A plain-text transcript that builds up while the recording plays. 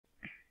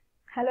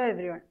Hello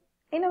everyone.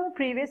 In our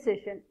previous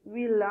session,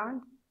 we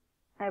learned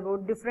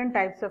about different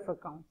types of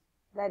accounts,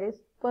 that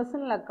is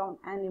personal account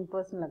and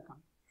impersonal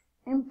account.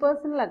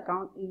 Impersonal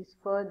account is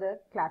further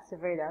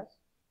classified as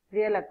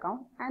real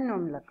account and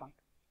nominal account.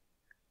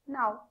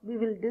 Now we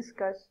will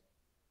discuss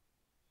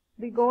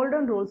the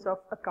golden rules of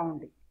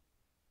accounting.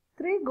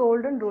 3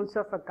 golden rules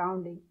of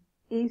accounting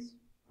is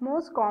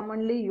most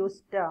commonly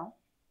used term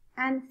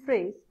and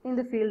phrase in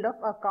the field of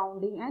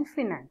accounting and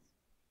finance.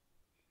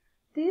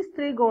 These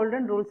 3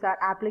 golden rules are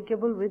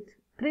applicable with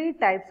 3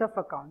 types of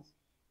accounts,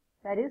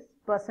 that is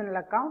personal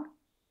account,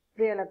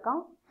 real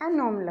account and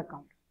nominal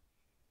account.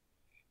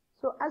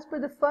 So as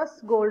per the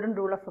first golden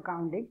rule of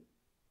accounting,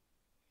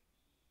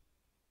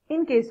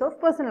 in case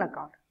of personal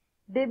account,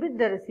 debit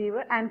the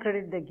receiver and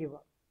credit the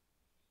giver.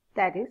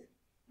 That is,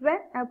 when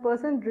a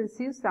person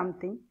receives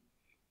something,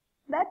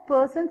 that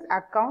person's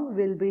account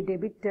will be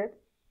debited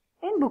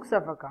in books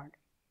of account,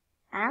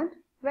 and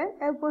when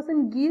a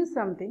person gives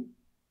something,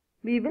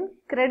 we will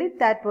credit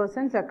that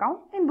person's account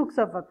in books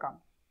of account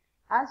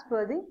as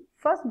per the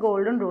first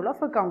golden rule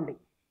of accounting.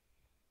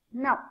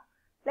 Now,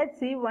 let's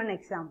see one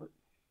example.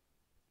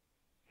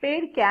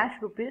 Paid cash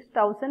rupees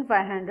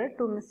 1500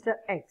 to Mr.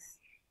 X.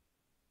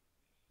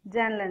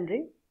 Journal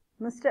entry,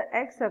 Mr.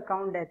 X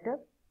account debtor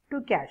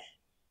to cash.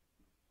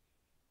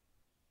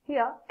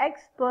 Here, X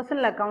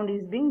personal account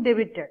is being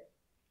debited.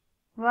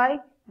 Why?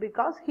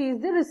 Because he is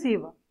the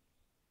receiver.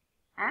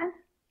 And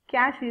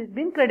cash is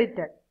being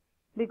credited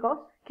because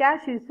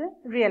cash is a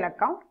real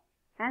account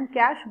and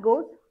cash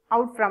goes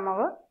out from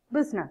our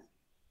business.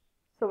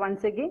 So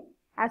once again,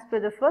 as per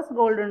the first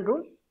golden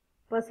rule,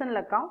 personal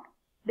account,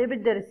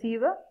 debit the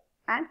receiver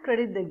and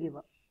credit the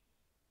giver.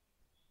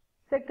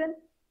 Second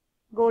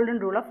golden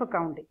rule of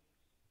accounting.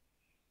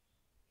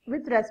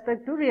 With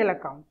respect to real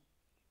account.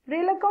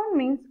 Real account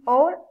means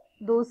all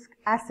those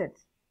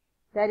assets,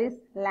 that is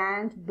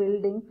land,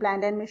 building,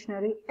 plant and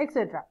machinery,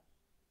 etc.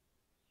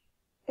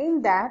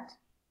 In that,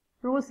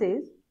 rule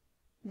says,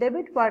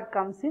 debit what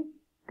comes in,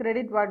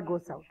 credit what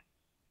goes out.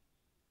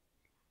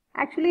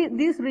 Actually,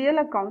 these real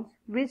accounts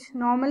which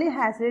normally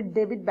has a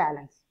debit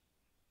balance,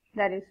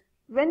 that is,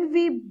 when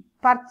we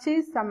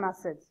purchase some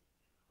assets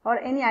or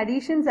any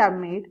additions are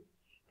made,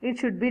 it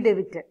should be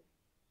debited.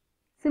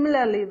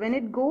 Similarly, when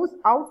it goes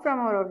out from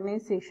our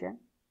organization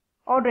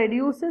or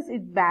reduces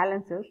its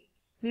balances,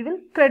 we will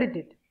credit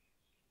it.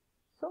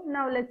 So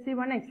now let's see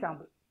one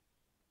example.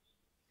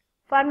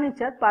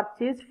 Furniture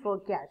purchased for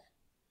cash,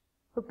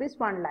 rupees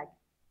 1 lakh.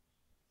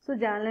 So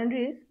journal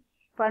entry is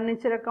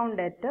furniture account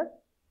debtor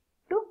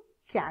to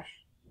cash.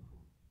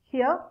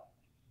 Here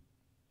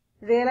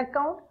real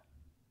account,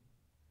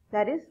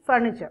 that is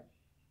furniture.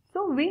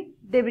 So we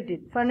debit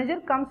it. Furniture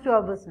comes to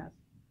our business.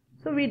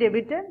 So we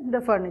debited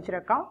the furniture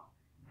account,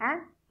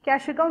 and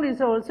cash account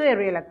is also a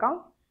real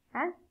account,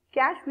 and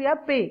cash we are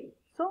paid.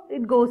 So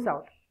it goes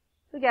out.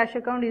 So cash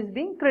account is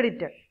being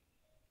credited.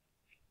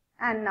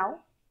 And now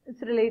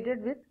it's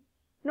related with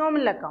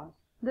nominal accounts,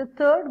 the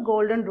third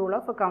golden rule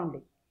of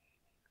accounting.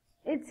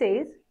 It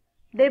says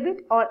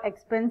debit all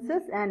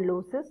expenses and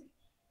losses,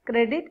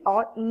 credit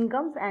all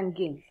incomes and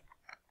gains.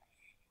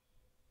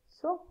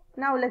 So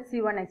now let's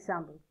see one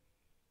example.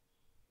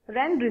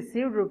 Rent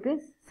received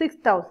rupees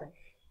 6,000.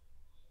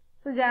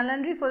 So journal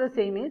entry for the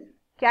same is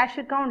cash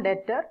account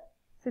debtor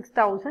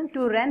 6,000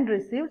 to rent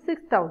received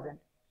 6,000.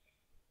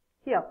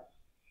 Here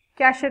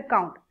cash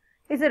account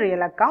is a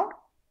real account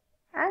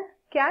and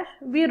cash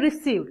we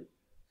received.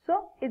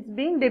 So it's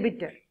being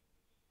debited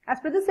as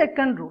per the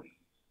second rule.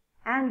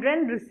 And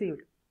rent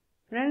received.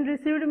 Rent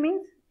received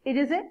means it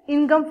is an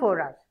income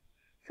for us.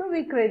 So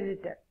we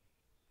credit it.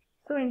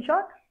 So in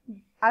short,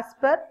 as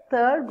per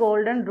third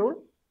golden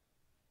rule,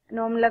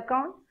 nominal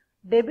account,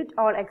 debit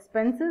all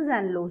expenses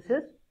and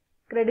losses,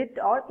 credit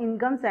all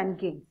incomes and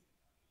gains.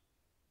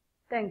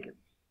 Thank you.